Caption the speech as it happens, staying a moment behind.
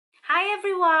Hi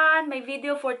everyone! My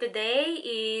video for today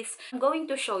is I'm going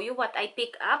to show you what I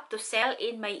pick up to sell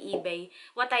in my eBay.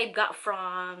 What I bought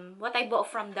from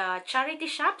the charity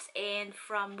shops and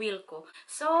from Wilco.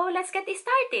 So let's get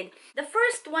started. The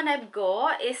first one I've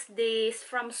got is this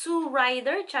from Sue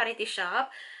Ryder charity shop.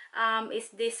 Is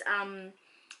this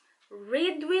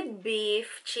Red with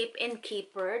Beef Chip and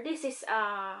Keeper. This is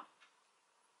a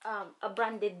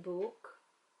branded book.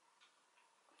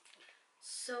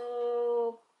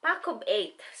 So pack of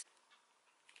 8.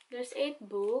 There's 8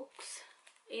 books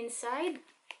inside.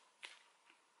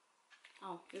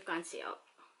 Oh, you can't see out.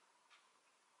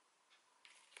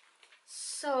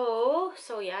 So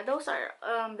yeah, those are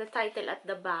the title at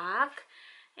the back.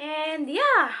 And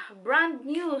yeah, brand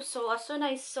new. So as soon as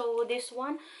I saw this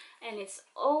one, and it's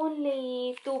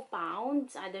only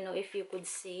 £2. I don't know if you could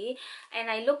see. And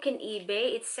I look in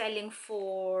eBay, it's selling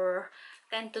for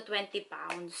 10 to 20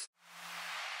 pounds.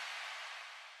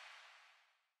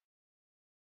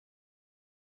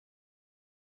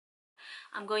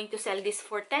 I'm going to sell this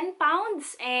for £10,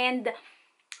 and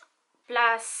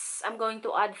plus I'm going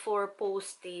to add for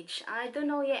postage. I don't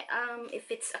know yet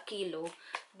if it's a kilo,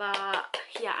 but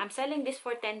yeah, I'm selling this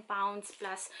for £10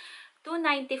 plus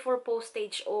 $2.90 for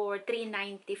postage or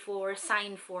 $3.90 for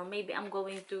sign for. Maybe I'm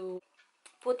going to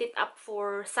put it up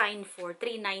for sign for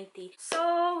 $3.90.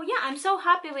 So yeah, I'm so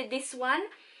happy with this one.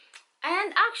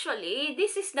 And actually,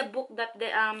 this is the book that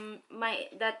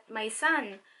my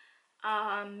son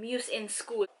use in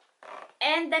school.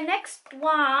 And the next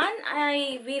one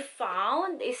we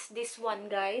found is this one,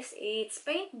 guys. It's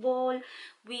Paintball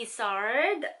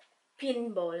Wizard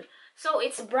Pinball. So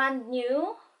it's brand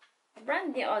new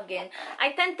again.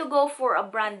 I tend to go for a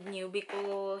brand new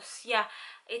because yeah,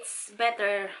 it's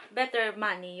better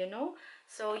money, you know.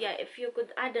 So yeah, if you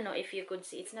could, I don't know if you could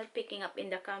see, it's not picking up in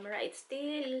the camera. It's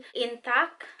still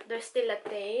intact. There's still a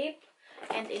tape,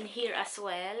 and in here as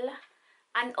well,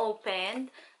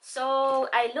 unopened. So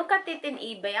I look at it in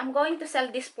eBay. I'm going to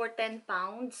sell this for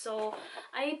 £10. So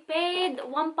I paid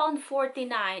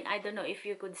 £1.49. I don't know if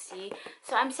you could see.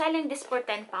 So I'm selling this for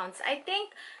 £10. I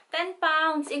think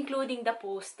 £10 including the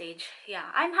postage. Yeah,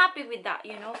 I'm happy with that,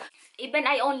 you know. Even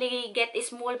I only get a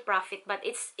small profit, but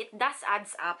it does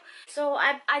adds up. So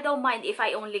I don't mind if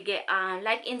I only get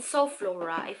like in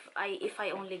Soflora, if I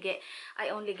only get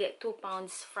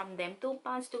 £2 from them. £2,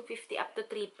 £2.50 up to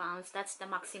 £3. That's the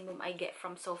maximum I get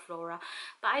from Soflora.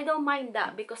 But I don't mind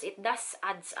that because it does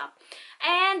adds up.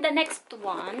 And the next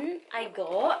one I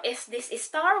got is this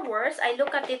Star Wars. I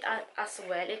look at it as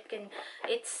well.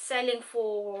 It's selling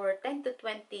for 10 to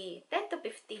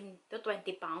 15 to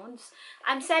 20 pounds.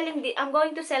 I'm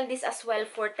going to sell this as well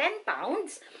for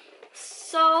 £10.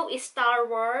 So Star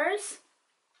Wars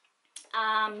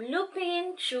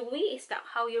Lupin Chewy, is that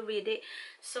how you read it?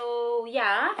 So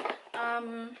yeah,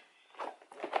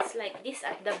 it's like this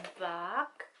at the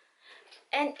back,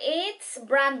 and it's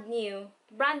brand new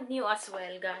as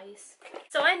well, guys.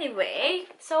 So anyway,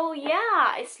 so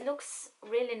yeah, it looks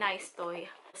really nice toy.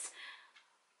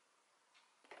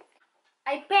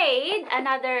 I paid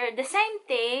the same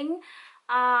thing,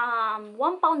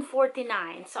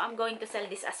 £1.49. So I'm going to sell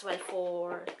this as well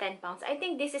for £10. I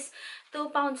think this is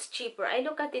 £2 cheaper. I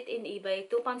look at it in eBay,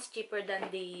 £2 cheaper than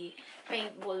the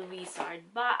Paintball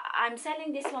Wizard. But I'm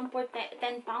selling this one for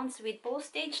 £10 with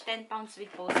postage, £10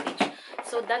 with postage.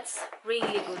 So that's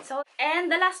really good. So,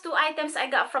 and the last 2 items I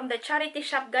got from the charity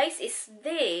shop, guys, is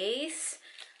this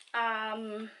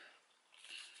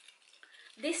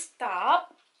this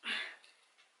top.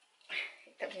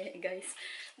 Guys,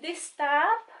 this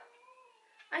top,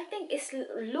 I think it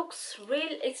looks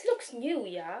new,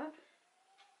 yeah.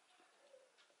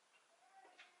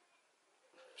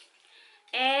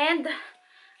 And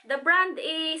the brand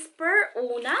is Per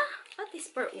Una. What is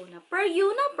Per Una? Per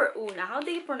Una. How do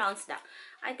you pronounce that?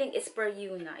 I think it's Per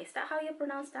Una. Is that how you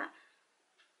pronounce that?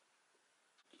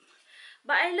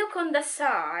 But I look on the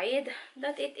side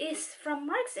that it is from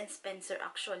Marks and Spencer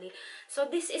actually. So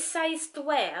this is size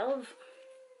 12.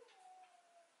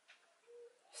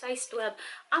 Size 12.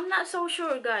 I'm not so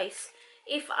sure, guys,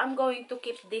 if I'm going to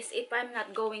keep this, if I'm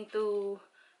not going to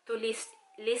list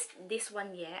this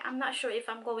one yet. I'm not sure if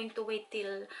I'm going to wait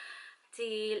till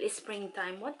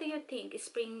springtime. What do you think?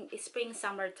 Spring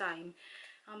summertime.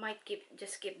 I might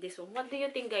just keep this one. What do you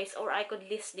think, guys? Or I could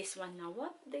list this one now.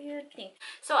 What do you think?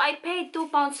 So I paid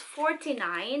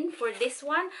 £2.49 for this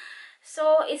one.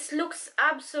 So it looks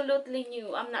absolutely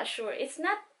new. I'm not sure. It's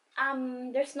not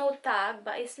there's no tag,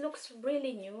 but it looks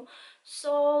really new.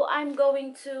 So I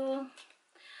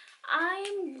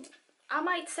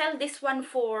might sell this one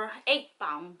for £8.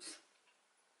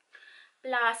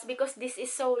 plus because this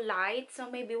is so light, so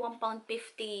maybe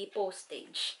 £1.50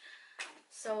 postage.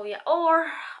 So yeah, or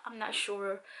I'm not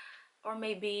sure, or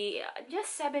maybe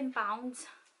just £7.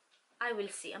 I will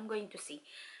see. I'm going to see.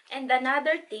 And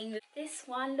another thing, this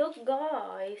one, look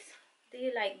guys, do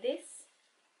you like this?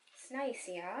 It's nice,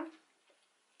 yeah.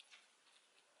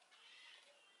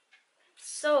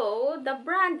 So the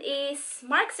brand is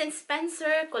Marks and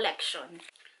Spencer Collection,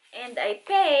 and I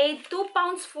paid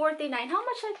 £2.49. How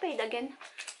much I paid again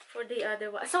for the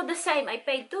other one? So the same, I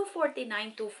paid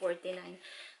 $2.49.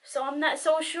 So I'm not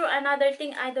so sure. Another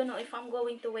thing, I don't know if I'm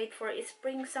going to wait for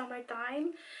spring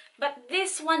summertime, but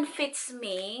this one fits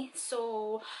me,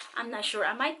 so I'm not sure.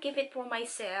 I might keep it for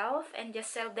myself and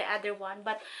just sell the other one.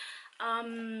 But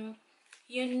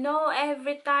you know,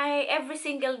 every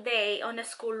single day on a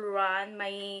school run,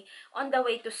 on the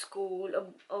way to school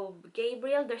of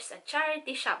Gabriel, there's a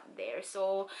charity shop there.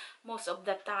 So most of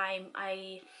the time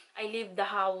I leave the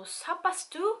house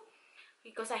 2:30,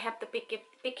 because I have to pick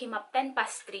him up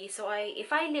 3:10. So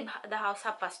if I leave the house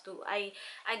 2:30, I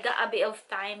got a bit of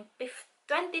time,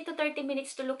 20 to 30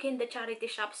 minutes to look in the charity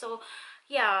shop. So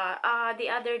yeah, the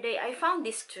other day I found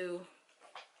this too.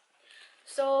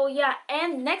 So yeah,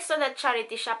 and next to that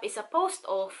charity shop is a post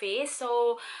office.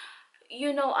 So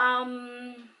you know,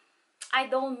 I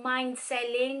don't mind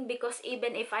selling, because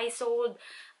even if I sold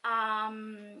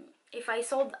an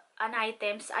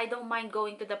items, I don't mind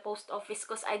going to the post office,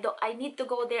 because I need to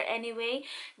go there anyway,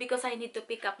 because I need to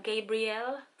pick up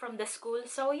Gabriel from the school.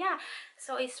 So yeah,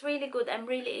 so it's really good. I'm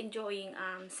really enjoying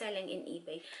selling in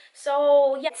eBay.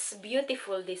 So yeah, it's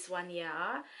beautiful, this one,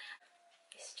 yeah.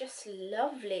 It's just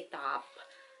lovely top,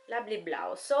 lovely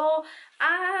blouse. So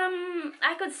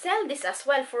I could sell this as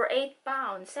well for £8,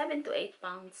 £7 to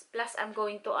 £8, plus I'm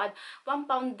going to add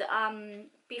 £1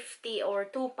 50 or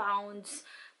 £2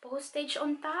 postage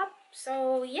on top.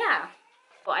 So yeah,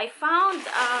 so I found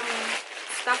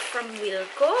stuff from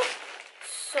Wilco.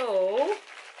 So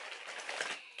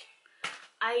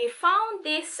I found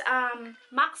this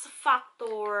Max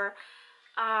Factor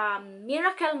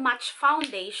Miracle Match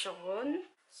Foundation.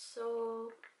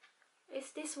 So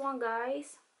it's this one,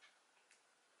 guys,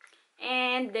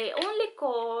 and they only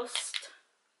cost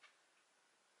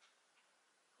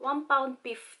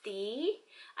 £1.50.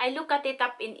 I look at it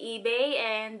up in eBay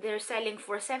and they're selling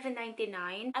for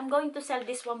 $7.99. I'm going to sell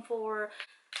this one for,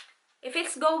 if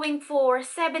it's going for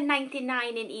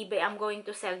 $7.99 in eBay, I'm going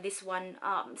to sell this one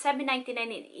 $7.99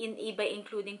 in eBay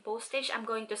including postage. I'm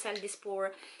going to sell this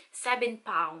for £7.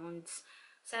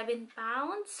 £7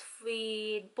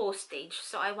 with postage.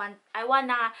 So I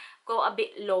wanna go a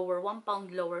bit lower,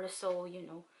 £1 lower, so you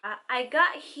know. I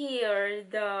got here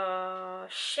the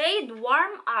shade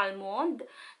Warm Almond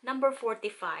number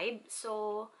 45.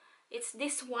 So it's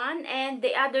this one, and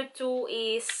the other two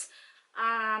is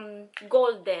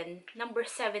Golden number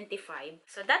 75.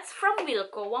 So that's from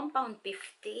Wilco,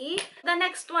 £1.50. The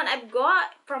next one I've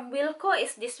got from Wilco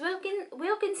is this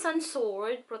Wilkinson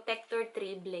Sword Protector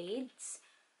 3 blades.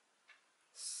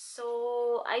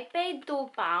 So I paid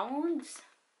 £2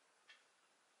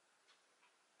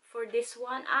 for this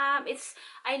one. I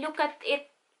look at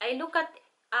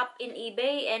up in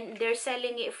eBay, and they're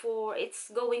selling it for,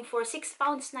 it's going for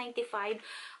 £6.95.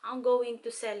 I'm going to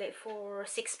sell it for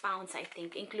 £6, I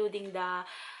think, including the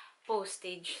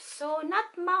postage. So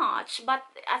not much, but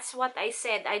that's what I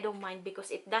said, I don't mind, because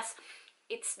it does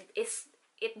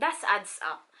adds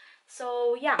up.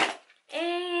 So yeah,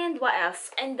 and what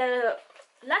else? And the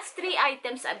last three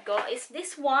items I've got is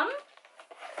this one.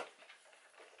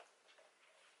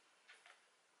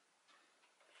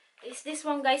 Is this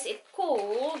one, guys. It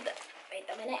called, wait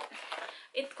a minute,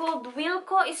 it called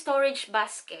Wilco Storage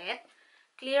Basket.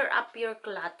 Clear up your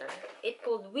clutter. It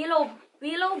called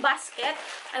Willow Basket.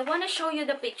 I want to show you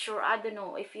the picture. I don't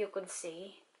know if you could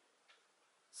see.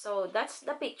 So that's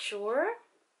the picture.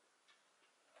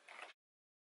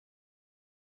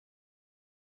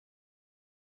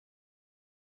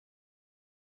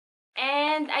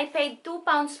 And I paid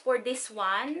 £2 for this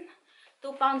one.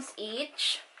 £2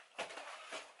 each.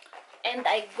 And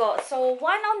I got, so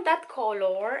one on that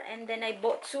color, and then I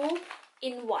bought two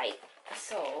in white.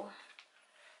 So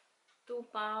 £2,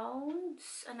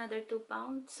 another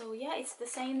 £2. So yeah, it's the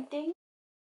same thing.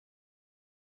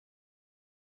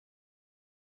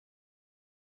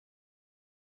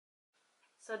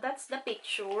 So that's the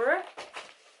picture.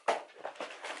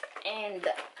 And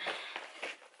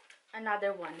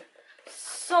another one.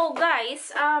 So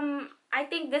guys, I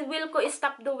think the Wilco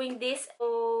stopped doing this.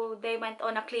 So they went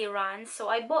on a clearance. So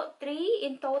I bought 3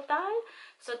 in total.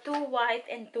 So 2 white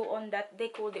and 2 on that, they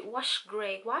called it washed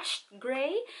gray.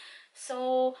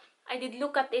 So I did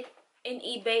look at it in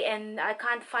eBay and I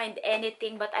can't find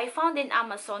anything, but I found in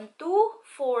Amazon two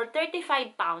for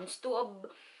 35 pounds, two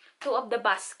of the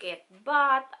basket,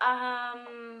 but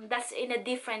that's in a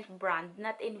different brand,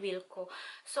 not in Wilco,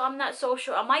 so I'm not so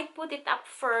sure. I might put it up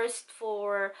first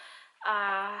for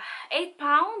 8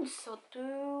 pounds, so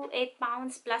 8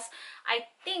 pounds plus, I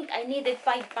think I needed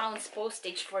 5 pounds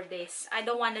postage for this. I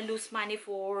don't want to lose money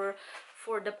for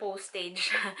the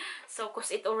postage. So because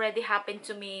it already happened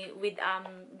to me with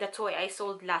the toy I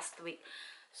sold last week,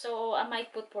 so I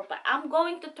might put 4, but I'm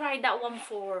going to try that one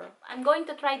I'm going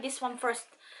to try this one first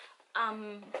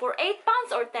for 8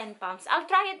 pounds or 10 pounds. I'll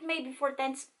try it maybe for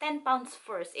 10 pounds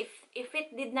first. If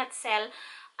it did not sell,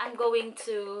 I'm going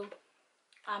to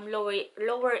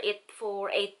lower it for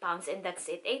 8 pounds, and that's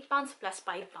it. 8 pounds plus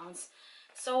 5 pounds.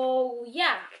 So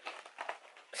yeah,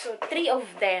 so 3 of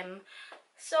them.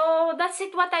 So that's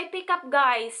it what I pick up,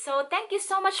 guys. So thank you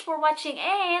so much for watching,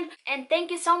 and thank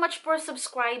you so much for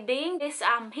subscribing. Please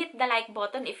hit the like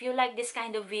button if you like this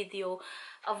kind of video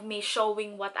of me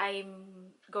showing what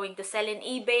I'm going to sell in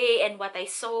eBay and what I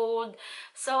sold.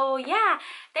 So yeah,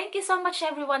 thank you so much,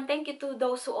 everyone. Thank you to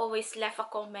those who always left a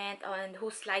comment and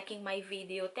who's liking my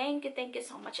video. Thank you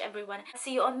so much, everyone.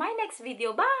 See you on my next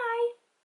video. Bye.